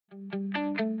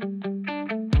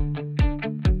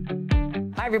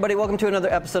Hi everybody, welcome to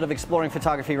another episode of Exploring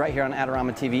Photography right here on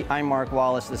Adorama TV. I'm Mark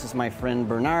Wallace, this is my friend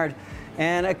Bernard.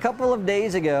 And a couple of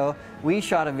days ago, we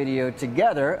shot a video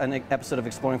together, an episode of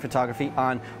Exploring Photography,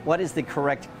 on what is the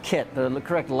correct kit, the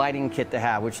correct lighting kit to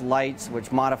have, which lights,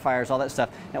 which modifiers, all that stuff.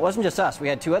 And it wasn't just us, we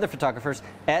had two other photographers,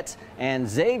 Et and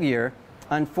Xavier.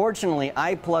 Unfortunately,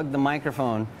 I plugged the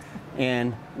microphone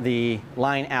in the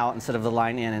line out instead of the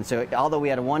line in. And so although we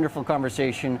had a wonderful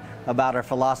conversation about our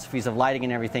philosophies of lighting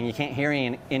and everything, you can't hear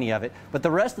any of it. But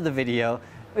the rest of the video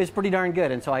is pretty darn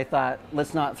good. And so I thought,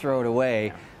 let's not throw it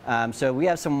away. So we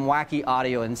have some wacky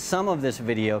audio in some of this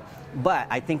video, but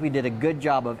I think we did a good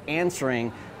job of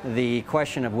answering the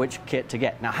question of which kit to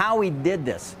get. Now, how we did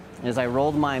this is I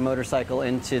rolled my motorcycle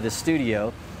into the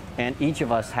studio, and each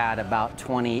of us had about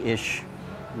 20-ish,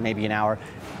 maybe an hour,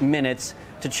 minutes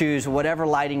to choose whatever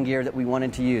lighting gear that we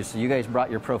wanted to use. So you guys brought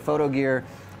your Profoto gear.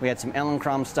 We had some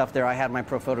Elinchrom stuff there. I had my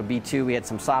Profoto B2. We had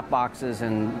some soft boxes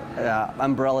and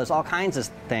umbrellas, all kinds of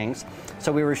things.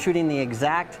 So we were shooting the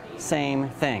exact same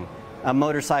thing, a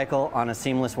motorcycle on a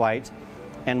seamless white,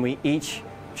 and we each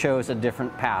chose a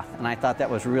different path. And I thought that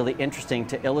was really interesting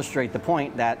to illustrate the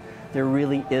point that there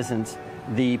really isn't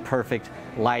the perfect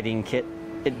lighting kit.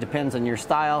 It depends on your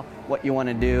style, what you want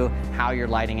to do, how you're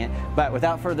lighting it. But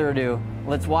without further ado,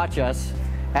 let's watch us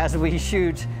as we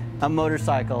shoot a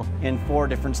motorcycle in 4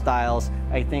 different styles.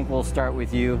 I think we'll start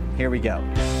with you. Here we go.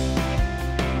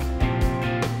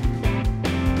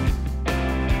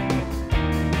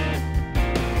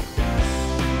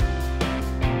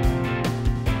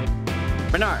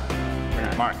 Bernard.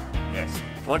 Mark, yes.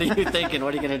 What are you thinking?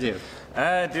 What are you going to do?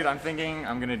 Dude, I'm thinking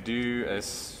I'm going to do a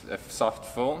soft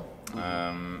full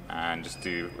and just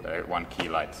do one key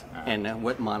light. And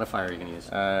what modifier are you going to use?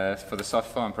 For the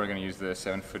soft full, I'm probably going to use the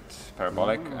 7-foot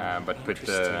Parabolic, but put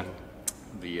the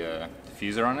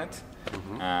diffuser on it,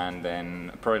 and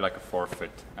then probably like a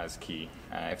 4-foot as key.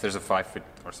 If there's a 5-foot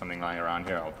or something lying around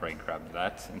here, I'll probably grab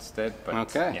that instead.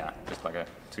 But yeah, just like a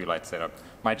 2-light setup.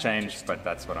 Might change, but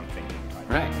that's what I'm thinking.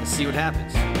 Right, let's see what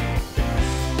happens.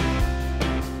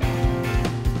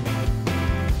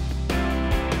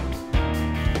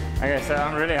 Okay, so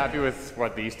I'm really happy with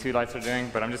what these 2 lights are doing,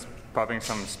 but I'm just popping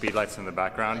some speed lights in the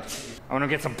background. I want to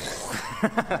get some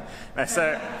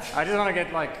so I just want to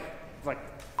get like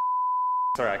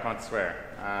sorry, I can't swear.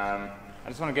 I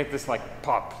just want to get this like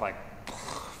pop like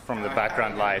from the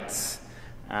background lights.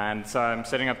 And so I'm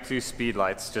setting up 2 speed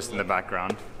lights just in the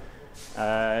background.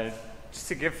 Just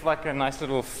to give like a nice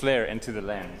little flare into the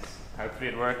lens. Hopefully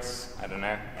it works. I don't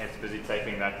know. It's busy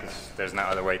taping that because there's no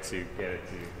other way to get it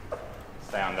to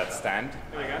stay on that stand.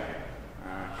 There we go.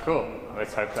 Cool.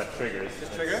 Let's hope that triggers.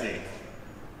 Just trigger? Let's see.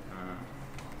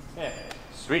 Yeah.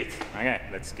 Sweet. Okay,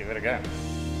 let's give it a go.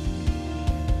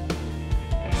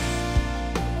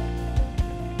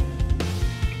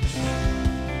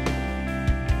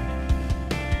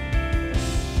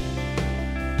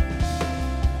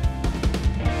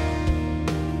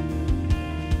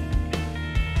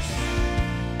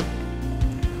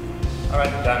 All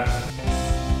right, done.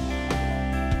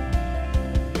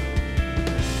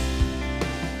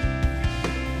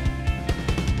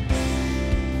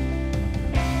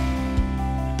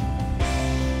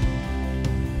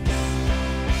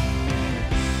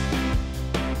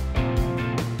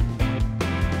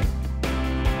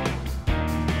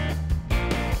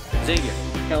 Xavier,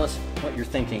 tell us what you're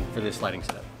thinking for this lighting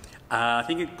setup. I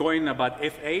think it's going about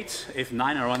f8,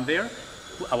 f9 around there.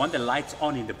 I want the lights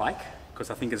on in the bike because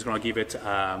I think it's going to give it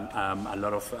a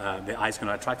lot of, the eye's going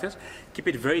to attract it. Keep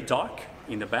it very dark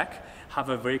in the back. Have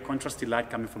a very contrasty light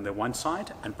coming from the one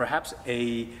side and perhaps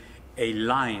a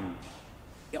line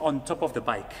on top of the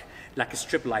bike, like a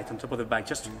strip light on top of the bike,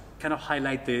 just to kind of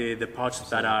highlight the parts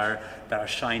that are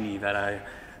shiny,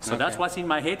 so that's what's in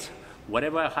my head.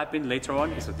 Whatever happens later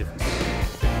on is a different thing.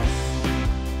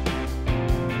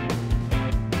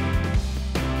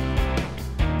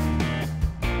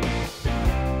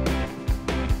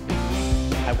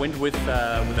 I went with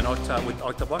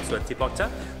Octabox, so a tip octa,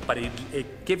 but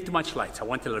it gave too much light. I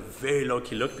wanted a very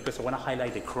low-key look because I want to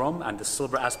highlight the chrome and the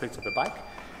silver aspects of the bike.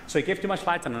 So it gave too much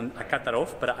light and I cut that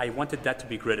off, but I wanted that to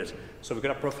be gridded. So we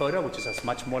got a Profoto, which is a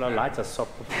much smaller light, a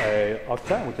soft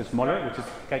octa, which is smaller, which is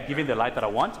giving the light that I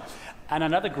want. And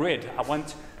another grid, I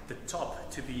want the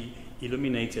top to be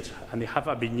illuminated, and they have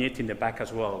a vignette in the back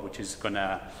as well, which is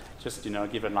gonna just, you know,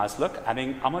 give a nice look. And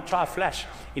then I'm gonna try a flash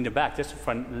in the back just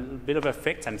for a bit of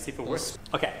effect and see if it works.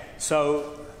 Okay,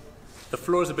 so the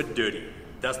floor is a bit dirty.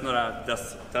 That's not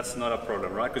a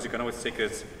problem, right? Because you can always take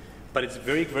it, but it's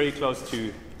very, very close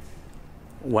to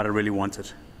what I really wanted.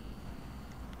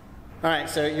 All right,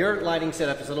 so your lighting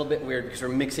setup is a little bit weird because we're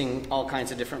mixing all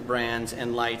kinds of different brands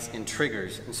and lights and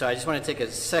triggers. And so I just want to take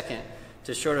a second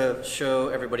to sort of show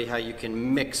everybody how you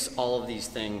can mix all of these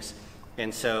things.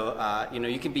 And so, you know,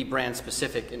 you can be brand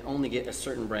specific and only get a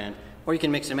certain brand, or you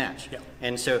can mix and match. Yeah.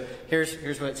 And so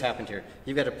here's what's happened here.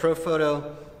 You've got a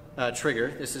Profoto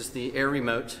trigger. This is the Air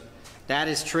remote. That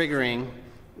is triggering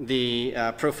the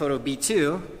Profoto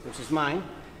B2, which is mine,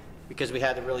 because we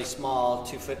had the really small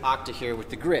 2-foot octa here with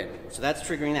the grid. So that's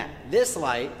triggering that. This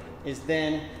light is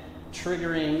then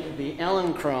triggering the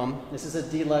Elinchrom. This is a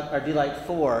D-Lite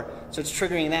 4, so it's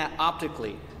triggering that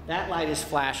optically. That light is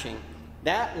flashing.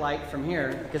 That light from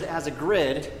here, because it has a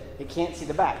grid, it can't see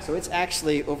the back. So it's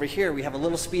actually over here, we have a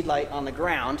little speed light on the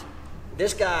ground.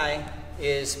 This guy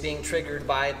is being triggered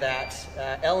by that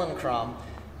Elinchrom.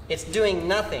 It's doing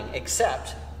nothing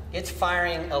except it's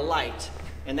firing a light.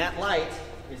 And that light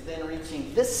is then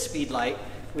reaching this speed light,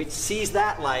 which sees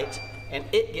that light, and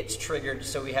it gets triggered,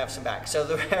 so we have some back. So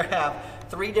we have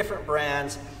 3 different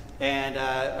brands and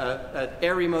an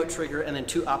air remote trigger and then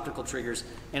 2 optical triggers,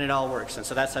 and it all works. And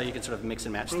so that's how you can sort of mix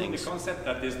and match things. The concept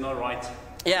that there's no right.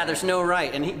 Yeah, there's no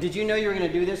right. And did you know you were going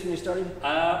to do this when you started?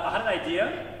 I had an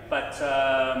idea, but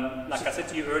like I said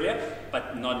to you earlier,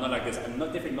 but not like this. I'm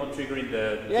definitely not triggering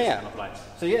the kind of lights.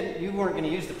 So you weren't going to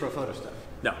use the Profoto stuff.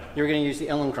 No. You were going to use the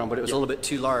Elinchrom, but it was a little bit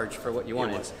too large for what you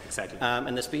wanted. It was, exactly.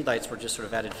 And the speed lights were just sort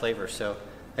of added flavor. So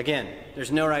again,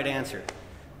 there's no right answer.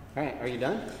 All right, are you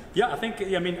done? Yeah, I think.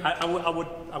 I mean, I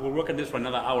would work on this for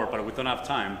another hour, but we don't have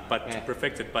time. But to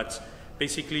perfect it. But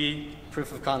basically,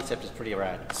 proof of concept is pretty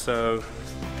rad. So.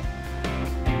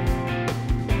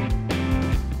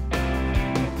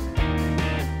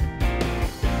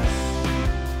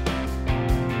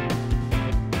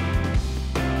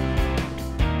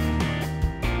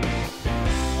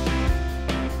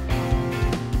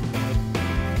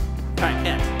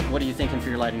 What are you thinking for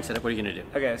your lighting setup? What are you going to do?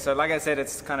 Okay, so like I said,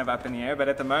 it's kind of up in the air, but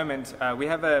at the moment, we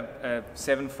have a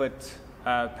 7-foot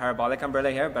parabolic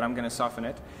umbrella here, but I'm going to soften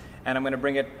it, and I'm going to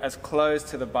bring it as close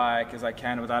to the bike as I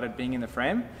can without it being in the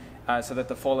frame, so that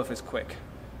the fall-off is quick.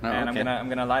 Oh, and okay. I'm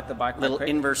gonna light the bike little quick.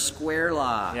 inverse square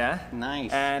law. Yeah.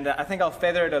 Nice. And I think I'll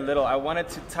feather it a little. I want it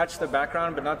to touch the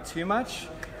background, but not too much.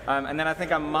 And then I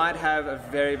think I might have a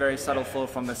very, very subtle fall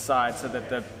from the side so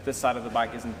that this side of the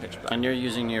bike isn't pitch black. And you're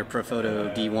using your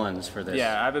Profoto D1s for this?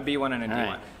 Yeah, I have a B1 and a All D1.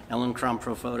 right. Elinchrom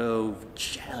Profoto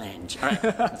Challenge. All right,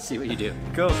 let's see what you do.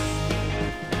 Cool.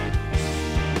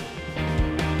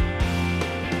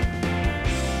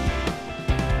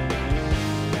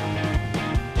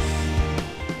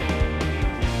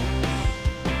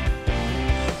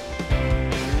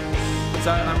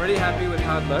 So I'm really happy with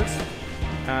how it looks.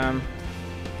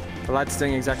 The light's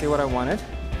doing exactly what I wanted.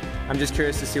 I'm just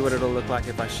curious to see what it'll look like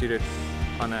if I shoot it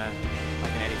on like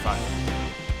an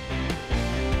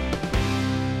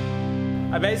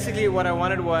 85. Basically what I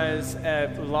wanted was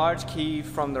a large key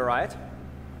from the right,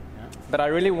 but I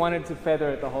really wanted to feather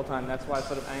it the whole time. That's why I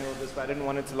sort of angled this way. I didn't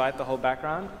want it to light the whole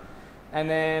background. And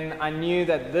then I knew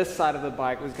that this side of the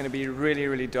bike was going to be really,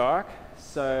 really dark.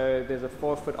 So there's a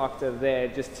 4-foot octave there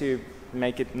just to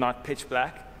make it not pitch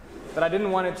black. But I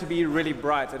didn't want it to be really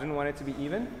bright. I didn't want it to be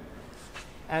even.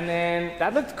 And then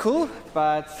that looked cool,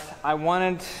 but I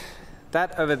wanted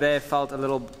that over there felt a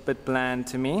little bit bland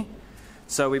to me.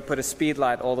 So we put a speed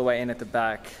light all the way in at the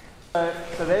back. So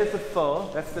there's the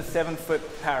full. That's the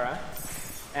 7-foot para.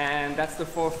 And that's the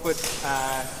 4-foot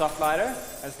soft lighter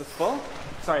as the full.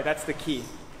 Sorry, that's the key.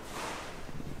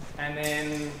 And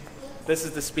then this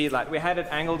is the speed light. We had it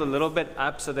angled a little bit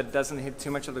up so that it doesn't hit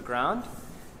too much of the ground.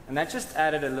 And that just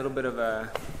added a little bit of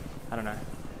a, I don't know,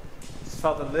 just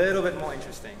felt a little bit more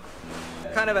interesting.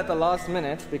 Kind of at the last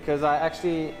minute, because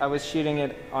I was shooting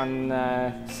it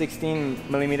on 16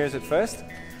 millimeters at first.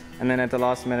 And then at the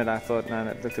last minute I thought, no,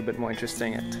 that looked a bit more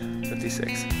interesting at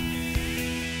 56.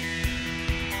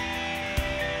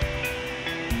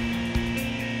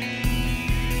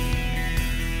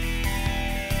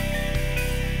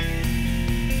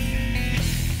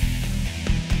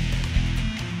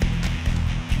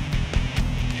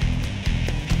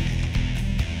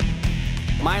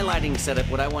 My lighting setup,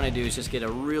 what I want to do is just get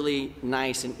a really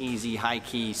nice and easy high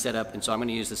key setup, and so I'm going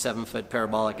to use the 7-foot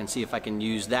parabolic and see if I can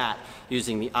use that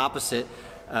using the opposite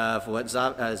of what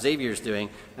Xavier's doing.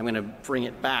 I'm going to bring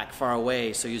it back far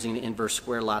away, so using the inverse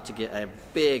square lot to get a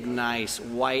big, nice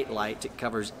white light that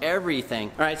covers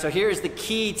everything. All right, so here's the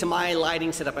key to my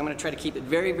lighting setup. I'm going to try to keep it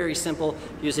very, very simple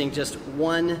using just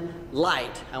one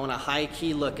light. I want a high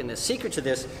key look, and the secret to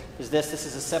this is this. This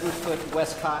is a 7-foot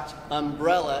Westcott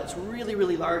umbrella. It's really,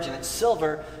 really large, and it's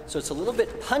silver, so it's a little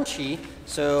bit punchy.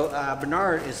 So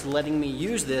Bernard is letting me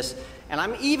use this, And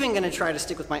I'm even going to try to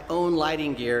stick with my own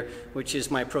lighting gear, which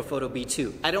is my Profoto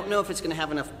B2. I don't know if it's going to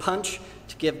have enough punch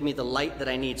to give me the light that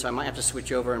I need, so I might have to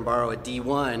switch over and borrow a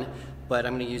D1, but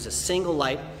I'm going to use a single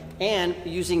light. And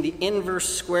using the inverse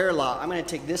square law, I'm going to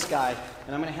take this guy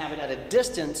and I'm going to have it at a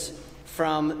distance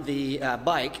from the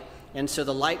bike, and so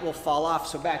the light will fall off.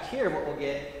 So back here what we'll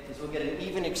get is we'll get an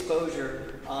even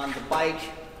exposure on the bike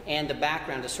and the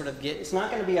background to sort of get, it's not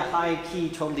going to be a high key,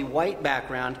 totally white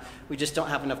background. We just don't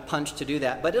have enough punch to do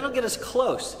that, but it'll get us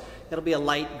close. It'll be a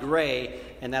light gray,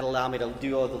 and that'll allow me to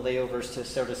do all the layovers to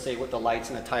sort of say what the lights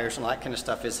and the tires and all that kind of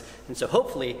stuff is. And so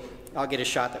hopefully I'll get a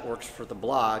shot that works for the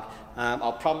blog.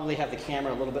 I'll probably have the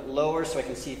camera a little bit lower so I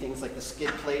can see things like the skid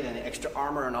plate and the extra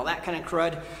armor and all that kind of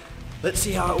crud. Let's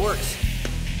see how it works.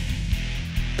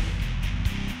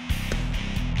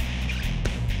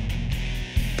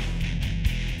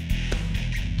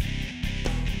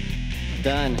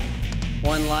 Done.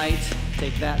 One light.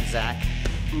 Take that, Zach.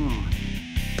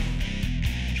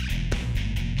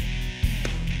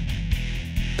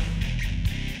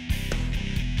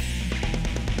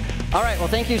 All right, well,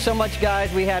 thank you so much,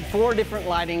 guys. We had 4 different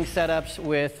lighting setups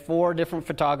with 4 different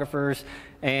photographers,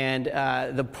 and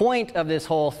the point of this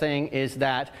whole thing is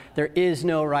that there is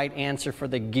no right answer for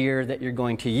the gear that you're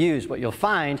going to use. What you'll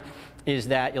find is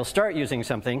that you'll start using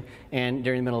something, and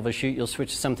during the middle of a shoot, you'll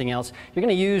switch to something else. You're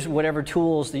going to use whatever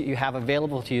tools that you have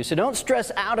available to you, so don't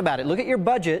stress out about it. Look at your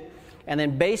budget, and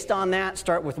then based on that,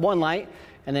 start with 1 light,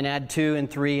 and then add 2 and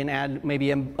 3, and add maybe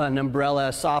an umbrella,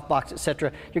 a softbox,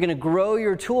 etc. You're going to grow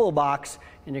your toolbox,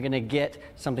 and you're going to get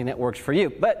something that works for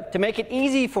you. But to make it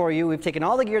easy for you, we've taken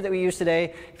all the gear that we use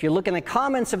today. If you look in the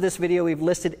comments of this video, we've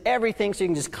listed everything, so you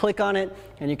can just click on it,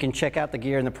 and you can check out the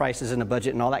gear and the prices and the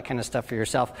budget and all that kind of stuff for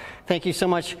yourself. Thank you so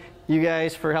much, you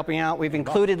guys, for helping out. We've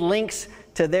included links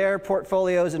to their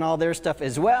portfolios and all their stuff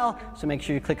as well, so make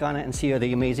sure you click on it and see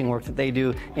the amazing work that they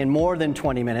do in more than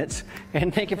 20 minutes.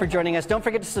 And thank you for joining us. Don't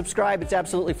forget to subscribe. It's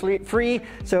absolutely free,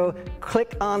 so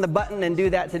click on the button and do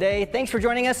that today. Thanks for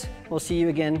joining us. We'll see you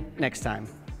again next time.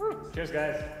 Cheers,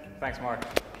 guys. Thanks, Mark.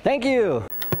 Thank you.